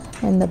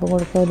എന്താപ്പോൾ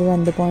കൊടുക്കുക, ഒരു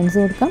 2 പോയിൻറ്റ്സ്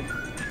കൊടുക്കാം.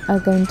 അത്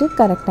കഴിഞ്ഞിട്ട്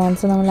കറക്റ്റ്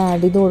ആൻസർ നമ്മൾ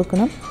ആഡ് ചെയ്ത്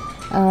കൊടുക്കണം.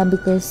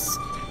 ബിക്കോസ്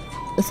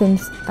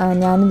സിൻസ്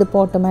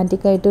ഞാനിതിപ്പോൾ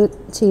ഓട്ടോമാറ്റിക്കായിട്ട്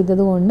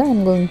ചെയ്തത് കൊണ്ട് I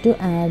am going to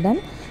add an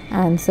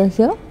answer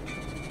here.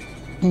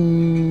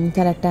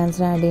 Correct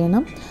answer add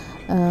ചെയ്യണം.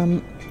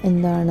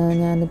 എന്താണ്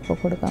ഞാനിപ്പോൾ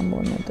കൊടുക്കാൻ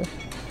പോകുന്നത്?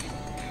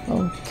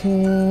 Okay,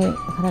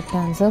 correct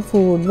answer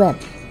food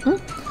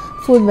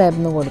web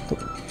എന്ന് കൊടുത്തു.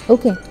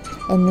 ഓക്കെ,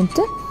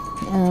 എന്നിട്ട്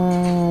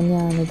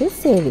ഞാനിത്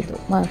സേവ് ചെയ്തു.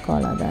 Mark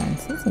all other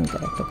answers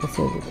incorrect ഒക്കെ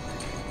സേവ് ചെയ്തു.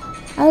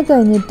 അത്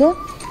കഴിഞ്ഞിട്ട്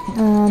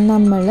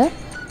നമ്മൾ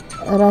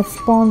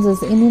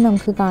റെസ്പോൺസസ് ഇനി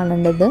നമുക്ക്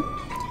കാണേണ്ടത്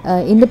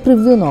ഇതിൻ്റെ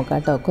പ്രിവ്യൂ നോക്കാം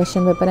കേട്ടോ,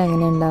 ക്വസ്റ്റ്യൻ പേപ്പർ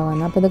എങ്ങനെ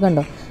ഉണ്ടാവുകയെന്ന്. അപ്പോൾ ഇത്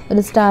കണ്ടോ,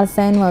 ഒരു സ്റ്റാർ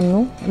സൈൻ വന്നു,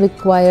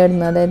 റിക്വയർഡ്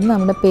എന്ന്, അതായത്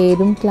നമ്മുടെ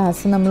പേരും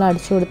ക്ലാസ്സും നമ്മൾ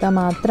അടിച്ചു കൊടുത്താൽ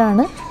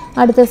മാത്രമാണ്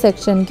അടുത്ത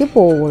സെക്ഷനിലേക്ക്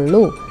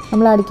പോവുള്ളൂ.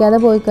 നമ്മൾ അടിക്കാതെ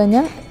പോയി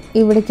കഴിഞ്ഞാൽ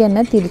ഇവിടേക്ക്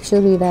തന്നെ തിരിച്ച്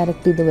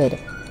റീഡയറക്റ്റ് ചെയ്ത്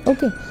വരും.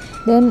 ഓക്കെ,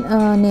 ദെൻ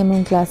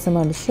നെയിമും ക്ലാസ്സും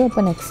അടിച്ചു.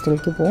 അപ്പോൾ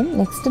നെക്സ്റ്റിലേക്ക് പോകും.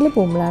 നെക്സ്റ്റിൽ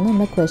പോകുമ്പോഴാണ്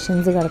നമ്മുടെ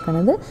ക്വസ്റ്റ്യൻസ്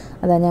കിടക്കുന്നത്.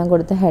 അതാ ഞാൻ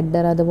കൊടുത്ത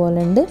ഹെഡർ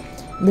അതുപോലെ ഉണ്ട്.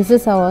 This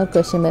is our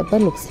question paper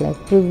looks like.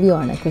 Preview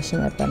ആണ് ക്വസ്റ്റ്യൻ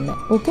പേപ്പറിൻ്റെ.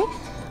 ഓക്കെ,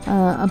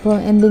 അപ്പോൾ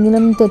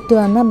എന്തെങ്കിലും തെറ്റ്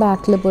വന്നാൽ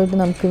ബാക്കിൽ പോയിട്ട്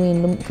നമുക്ക്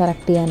വീണ്ടും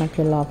കറക്റ്റ്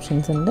ചെയ്യാനൊക്കെയുള്ള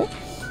ഓപ്ഷൻസ് ഉണ്ട്.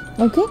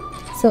 ഓക്കെ,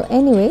 സോ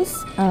എനിവേയ്സ്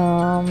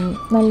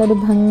നല്ലൊരു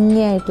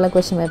ഭംഗിയായിട്ടുള്ള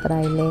ക്വസ്റ്റ്യൻ പേപ്പർ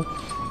ആയില്ലേ.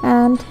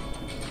 ആൻഡ്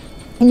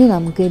ഇനി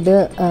നമുക്കിത്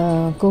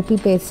കോപ്പി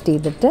പേസ്റ്റ്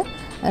ചെയ്തിട്ട്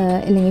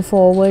അല്ലെങ്കിൽ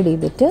ഫോർവേഡ്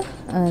ചെയ്തിട്ട്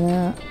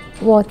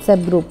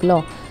വാട്സാപ്പ് ഗ്രൂപ്പിലോ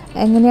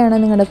എങ്ങനെയാണ്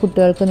നിങ്ങളുടെ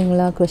കുട്ടികൾക്ക് നിങ്ങൾ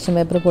ആ ക്വസ്റ്റ്യൻ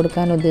പേപ്പർ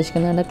കൊടുക്കാൻ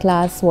ഉദ്ദേശിക്കുന്നത്, നിങ്ങളുടെ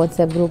ക്ലാസ്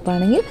വാട്സാപ്പ്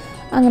ഗ്രൂപ്പാണെങ്കിൽ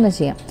അങ്ങനെ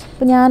ചെയ്യാം.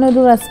 ഇപ്പോൾ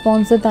ഞാനൊരു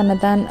റെസ്പോൺസ്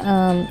തന്നെത്താൻ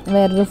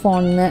വേറൊരു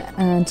ഫോണിൽ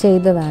നിന്ന്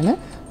ചെയ്തതാണ്.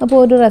 അപ്പോൾ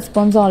ഒരു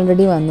റെസ്പോൺസ്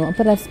ഓൾറെഡി വന്നു.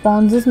 അപ്പോൾ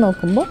റെസ്പോൺസസ്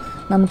നോക്കുമ്പോൾ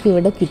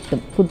നമുക്കിവിടെ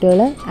കിട്ടും. കുട്ടികൾ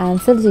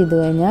ആൻസർ ചെയ്ത്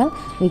കഴിഞ്ഞാൽ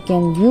we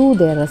can view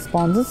there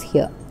responses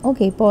here.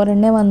 Okay, ഇപ്പോൾ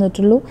ഒരെണ്ണേ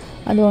വന്നിട്ടുള്ളൂ,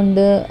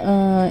 അതുകൊണ്ട്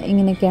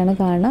ഇങ്ങനെയൊക്കെയാണ്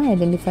കാണുക.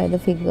 ഐഡൻറ്റിഫൈ ദ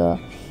ഫിഗർ,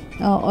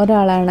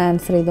 ഒരാളാണ്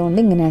ആൻസർ ചെയ്തുകൊണ്ട്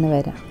ഇങ്ങനെയാണ്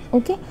വരിക.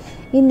 ഓക്കെ,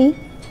 ഇനി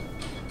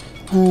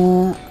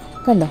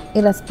കണ്ടോ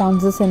ഈ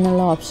റെസ്പോൺസസ്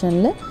എന്നുള്ള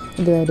ഓപ്ഷനിൽ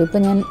ഇത് വരും.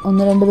 ഇപ്പോൾ ഞാൻ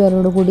 1-2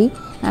 പേരോട് കൂടി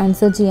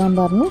ആൻസർ ചെയ്യാൻ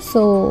പറഞ്ഞു.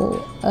 സോ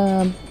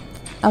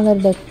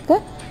അവരുടെയൊക്കെ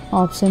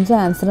ഓപ്ഷൻസും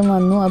ആൻസറും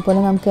വന്നു. അതുപോലെ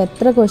നമുക്ക്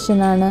എത്ര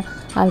ക്വസ്റ്റ്യനാണ്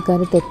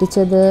ആൾക്കാർ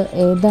തെറ്റിച്ചത്,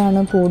 ഏതാണ്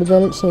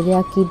കൂടുതൽ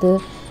ശരിയാക്കിയത്,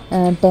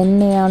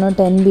 10A ആണോ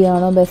 10B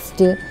ആണോ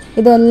ബെസ്റ്റ്,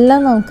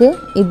 ഇതെല്ലാം നമുക്ക്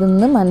ഇതിൽ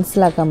നിന്ന്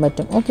മനസ്സിലാക്കാൻ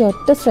പറ്റും. ഓക്കെ,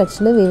 ഒറ്റ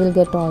സ്ട്രെച്ചിൽ we will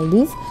get all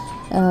these.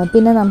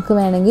 പിന്നെ നമുക്ക്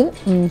വേണമെങ്കിൽ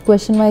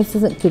ക്വസ്റ്റ്യൻ വൈസ്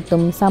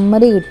കിട്ടും,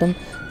 സമ്മറി കിട്ടും.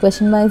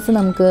 ക്വസ്റ്റ്യൻ വൈസ്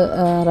നമുക്ക്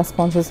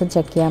റെസ്പോൺസസ്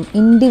ചെക്ക് ചെയ്യാം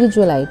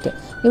ഇൻഡിവിജ്വലായിട്ട്.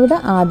 ഇവിടെ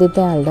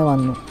ആദ്യത്തെ ആളുടെ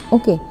വന്നു.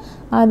 ഓക്കെ,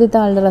 ആദ്യത്തെ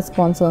ആളുടെ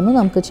റെസ്പോൺസ് വന്നു,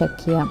 നമുക്ക് ചെക്ക്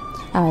ചെയ്യാം.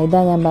 ഇതാ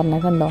ഞാൻ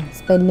പറഞ്ഞത് കണ്ടോ,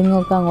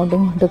 സ്പെല്ലിങ്ങൊക്കെ അങ്ങോട്ടും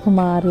ഇങ്ങോട്ടൊക്കെ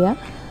മാറിയ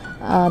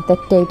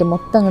തെറ്റായിട്ട്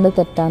മൊത്തം അങ്ങോട്ട്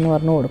തെറ്റാന്ന്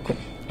പറഞ്ഞു കൊടുക്കും.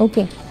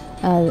 ഓക്കെ,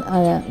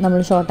 നമ്മൾ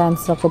ഷോർട്ട്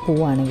ആൻസറൊക്കെ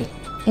പോവുകയാണെങ്കിൽ.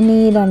 ഇനി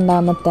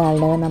രണ്ടാമത്തെ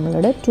ആളുടെ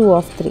നമ്മളുടെ 2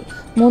 of 3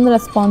 3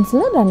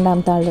 റെസ്പോൺസിൽ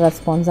രണ്ടാമത്തെ ആളുടെ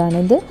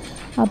റെസ്പോൺസാണിത്.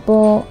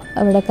 അപ്പോൾ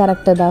അവിടെ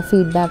കറക്റ്റ് അതാ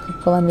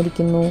ഫീഡ്ബാക്കൊക്കെ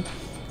വന്നിരിക്കുന്നു.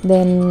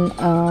 ദെൻ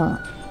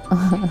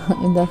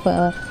എന്താ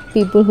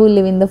people who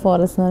live in the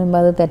forest എന്ന് പറയുമ്പോൾ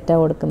അത്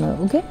തെറ്റാണ് കൊടുക്കുന്നത്.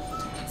 ഓക്കെ,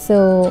 സോ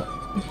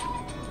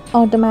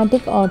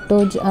ഓട്ടോമാറ്റിക്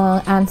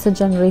ആൻസർ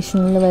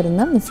ജനറേഷനിൽ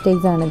വരുന്ന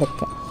മിസ്റ്റേക്സ് ആണ്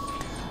ഇതൊക്കെ.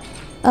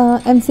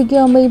 MCQ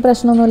ആകുമ്പോൾ ഈ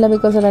പ്രശ്നമൊന്നുമില്ല,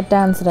 ബിക്കോസ് ഒരൊറ്റ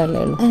ആൻസർ അല്ലേ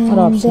ഉള്ളൂ,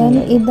 ഒരു ഓപ്ഷൻ.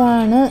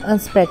 ഇതാണ്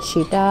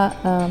സ്പ്രെഡ്ഷീറ്റ്, ആ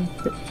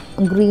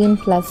ഗ്രീൻ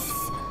പ്ലസ്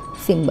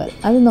സിമ്പിൾ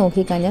അത്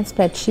നോക്കിക്കഴിഞ്ഞാൽ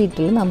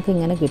സ്പ്രെഡ്ഷീറ്റിൽ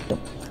നമുക്കിങ്ങനെ കിട്ടും.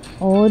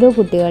 ഓരോ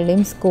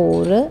കുട്ടികളുടെയും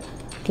score,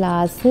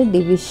 class,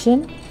 division,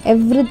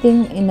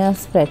 everything in A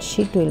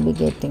spreadsheet will be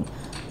getting.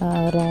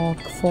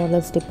 Rock,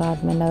 forest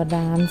department, അവരുടെ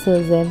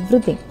ആൻസേഴ്സ്,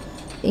 എവറിത്തിങ്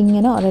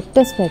ഇങ്ങനെ ഒരൊറ്റ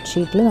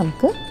സ്പ്രെഡ്ഷീറ്റിൽ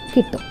നമുക്ക്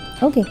കിട്ടും.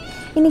 ഓക്കെ,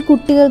 ഇനി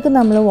കുട്ടികൾക്ക്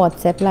നമ്മൾ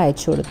വാട്സാപ്പിൽ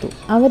അയച്ചു കൊടുത്തു,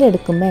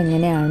 അവരെടുക്കുമ്പോൾ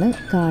എങ്ങനെയാണ്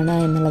കാണുക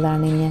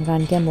എന്നുള്ളതാണ് ഇനി ഞാൻ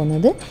കാണിക്കാൻ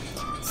പോകുന്നത്.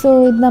 സോ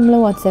ഇത് നമ്മൾ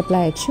വാട്സാപ്പിൽ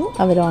അയച്ചു,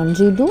 അവർ ഓൺ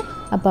ചെയ്തു,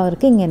 അപ്പോൾ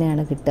അവർക്ക്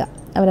ഇങ്ങനെയാണ് കിട്ടുക.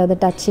 അവരത്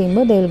ടച്ച്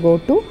ചെയ്യുമ്പോൾ they will go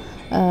to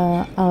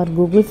our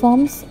Google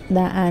forms. The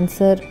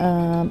answer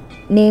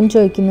name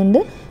ചോദിക്കുന്നുണ്ട്,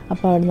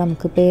 അപ്പോൾ അവിടെ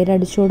നമുക്ക്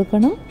പേരടിച്ചു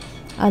കൊടുക്കണം.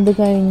 അത്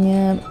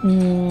കഴിഞ്ഞ്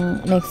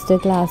നെക്സ്റ്റ്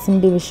ക്ലാസ്സും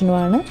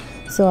ഡിവിഷനുമാണ്.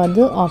 സോ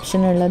അത്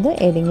ഓപ്ഷനുള്ളത്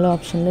ഏതെങ്കിലും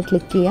ഓപ്ഷനിൽ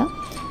ക്ലിക്ക് ചെയ്യാം,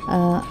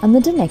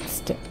 എന്നിട്ട്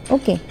നെക്സ്റ്റ്.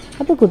 ഓക്കെ,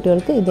 അപ്പോൾ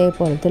കുട്ടികൾക്ക്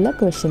ഇതേപോലത്തുള്ള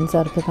ക്വസ്റ്റ്യൻസ്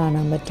അവർക്ക്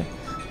കാണാൻ പറ്റും.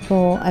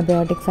 അപ്പോൾ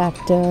അബയോട്ടിക്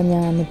ഫാക്ടർ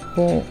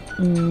ഞാനിപ്പോൾ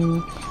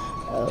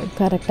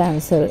കറക്റ്റ്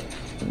ആൻസർ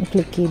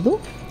ക്ലിക്ക് ചെയ്തു.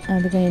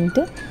 അത്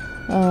കഴിഞ്ഞിട്ട്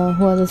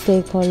who are the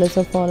stake holders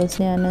of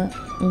forest ഞാൻ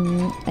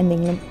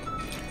എന്തെങ്കിലും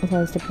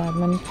forest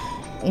department,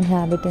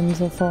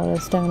 inhabitants of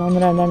forest അങ്ങനെ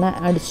 1-2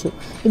 അടിച്ചു.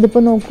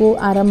 ഇതിപ്പോൾ നോക്കൂ,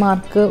 അര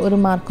മാർക്ക് 1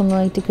 മാർക്കൊന്നും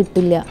ആയിട്ട്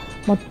കിട്ടില്ല,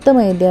 മൊത്തം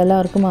എഴുതിയാലേ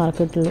അവർക്ക് മാർക്ക്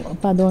കിട്ടുള്ളൂ.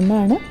 അപ്പോൾ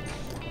അതുകൊണ്ടാണ്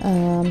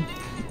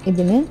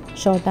ഇതിന്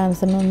ഷോർട്ട്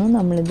ആൻസറിനൊന്നും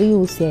നമ്മളിത്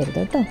യൂസ് ചെയ്യരുത്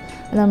കേട്ടോ.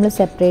 നമ്മൾ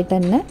സെപ്പറേറ്റ്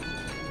തന്നെ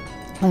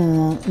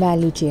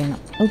വാല്യൂ ചെയ്യണം.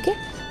 ഓക്കെ,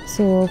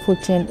 സോ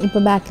ഫുഡ് ചെയിൻ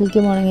ഇപ്പോൾ ബാക്കിലേക്ക്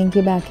പോകണമെങ്കിൽ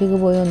എനിക്ക് ബാക്കിലേക്ക്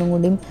പോയി ഒന്നും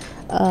കൂടിയും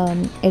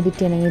എഡിറ്റ്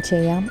ചെയ്യണമെങ്കിൽ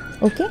ചെയ്യാം.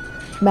 ഓക്കെ,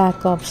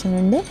 ബാക്ക് ഓപ്ഷൻ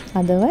ഉണ്ട്.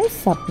 അതർവൈസ്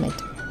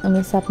സബ്മിറ്റ്,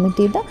 നമ്മൾ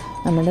സബ്മിറ്റ് ചെയ്താൽ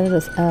നമ്മുടെ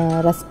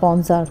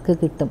റെസ്പോൺസ് അവർക്ക്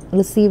കിട്ടും.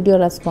 റിസീവ്ഡ്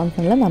യുവർ റെസ്പോൺസ്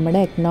എന്നുള്ള നമ്മുടെ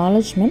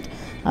അക്നോളജ്മെൻറ്റ്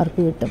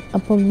അവർക്ക് കിട്ടും.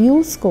 അപ്പോൾ വ്യൂ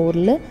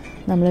സ്കോറിൽ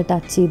നമ്മൾ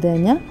ടച്ച് ചെയ്ത്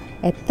കഴിഞ്ഞാൽ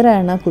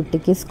എത്രയാണ് ആ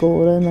കുട്ടിക്ക്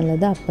സ്കോർ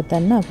എന്നുള്ളത് അപ്പം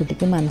തന്നെ ആ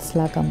കുട്ടിക്ക്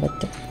മനസ്സിലാക്കാൻ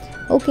പറ്റും.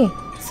 ഓക്കെ,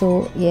 സോ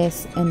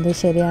യെസ്, എന്ത്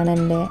ശരിയാണ്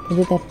എൻ്റെ,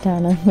 ഇത്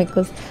തെറ്റാണ്,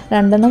 ബിക്കോസ്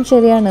 2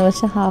 ശരിയാണ്,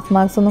 പക്ഷേ ഹാഫ്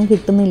മാർക്സ് ഒന്നും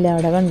കിട്ടുന്നില്ല.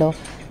 അവിടെ കണ്ടോ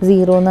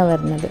 0 എന്നാണ്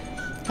വരുന്നത്.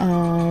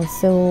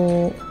 സോ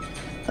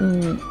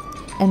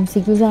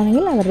MCQs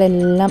ആണെങ്കിൽ അവരുടെ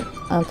എല്ലാം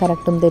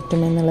കറക്റ്റും തെറ്റും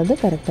എന്നുള്ളത്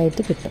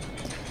കറക്റ്റായിട്ട് കിട്ടും.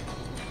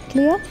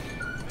 ക്ലിയർ?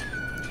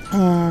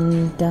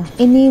 ആൻഡ്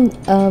ഇനി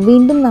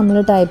വീണ്ടും നമ്മൾ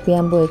ടൈപ്പ്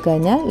ചെയ്യാൻ പോയി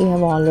കഴിഞ്ഞാൽ യു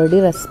ഹാവ് ഓൾറെഡി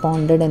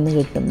റെസ്പോണ്ടഡ് എന്ന്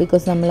കിട്ടും.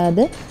 ബിക്കോസ്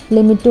നമ്മളത്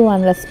ലിമിറ്റ് ടു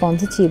 1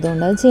 റെസ്പോൺസ്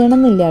ചെയ്തുകൊണ്ട് അത്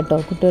ചെയ്യണമെന്നില്ല കേട്ടോ.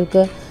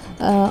 കുട്ടികൾക്ക്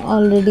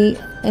ഓൾറെഡി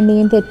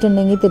എന്തെങ്കിലും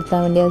തെറ്റുണ്ടെങ്കിൽ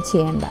തിരുത്താൻ വേണ്ടി അത്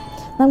ചെയ്യേണ്ട.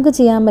 നമുക്ക്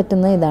ചെയ്യാൻ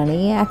പറ്റുന്നത് ഇതാണ്,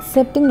 ഈ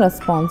ആക്സെപ്റ്റിംഗ്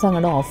റെസ്പോൺസ്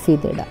അങ്ങോട്ട് ഓഫ്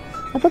ചെയ്തിടുക.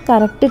 അപ്പോൾ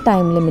കറക്റ്റ്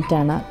ടൈം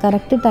ലിമിറ്റാണ്,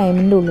 കറക്റ്റ്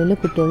ടൈമിൻ്റെ ഉള്ളിൽ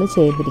കുട്ടികൾ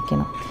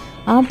ചെയ്തിരിക്കണം.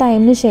 ആ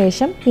ടൈമിന്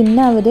ശേഷം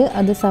പിന്നെ അവർ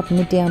അത്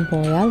സബ്മിറ്റ് ചെയ്യാൻ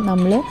പോയാൽ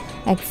നമ്മൾ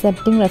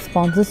അക്സെപ്റ്റിംഗ്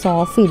റെസ്പോൺസസ്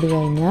ഓഫ് ചെയ്ത്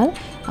കഴിഞ്ഞാൽ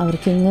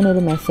അവർക്ക്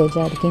ഇങ്ങനൊരു മെസ്സേജ്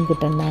ആയിരിക്കും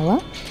കിട്ടുന്നുണ്ടാവുക.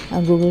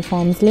 ഗൂഗിൾ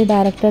ഫോംസിൽ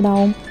ഡയറക്റ്റഡ്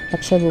ആവും,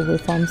 പക്ഷേ Google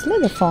ഫോംസിൽ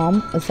the form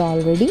is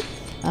already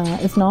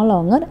is no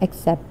longer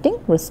accepting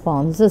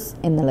responses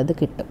എന്നുള്ളത്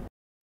കിട്ടും.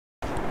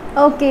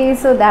 Okay,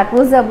 so that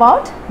was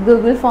about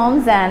Google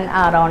Forms and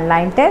our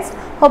online test.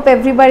 Hope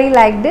everybody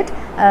liked it.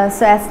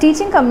 So as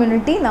teaching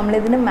community, നമ്മൾ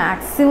ഇതിന്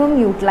maximum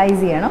utilise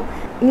ചെയ്യണം.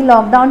 ഈ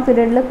lockdown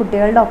പീരീഡിൽ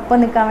കുട്ടികളുടെ ഒപ്പം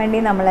നിൽക്കാൻ വേണ്ടി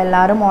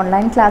നമ്മളെല്ലാവരും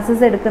ഓൺലൈൻ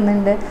ക്ലാസ്സസ്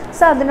എടുക്കുന്നുണ്ട്.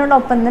 സോ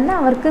അതിനോടൊപ്പം തന്നെ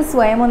അവർക്ക്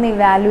സ്വയം ഒന്ന്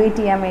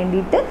ഇവാലുവേറ്റ് ചെയ്യാൻ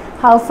വേണ്ടിയിട്ട്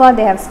how far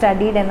they have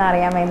studied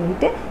എന്നറിയാൻ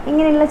വേണ്ടിയിട്ട്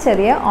ഇങ്ങനെയുള്ള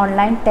ചെറിയ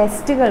ഓൺലൈൻ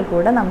ടെസ്റ്റുകൾ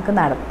കൂടെ നമുക്ക്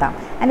നടത്താം.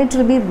 And it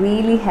will be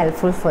really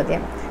helpful for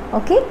them.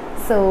 Okay,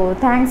 so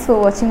thanks for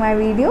watching my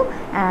video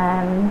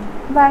and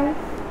bye.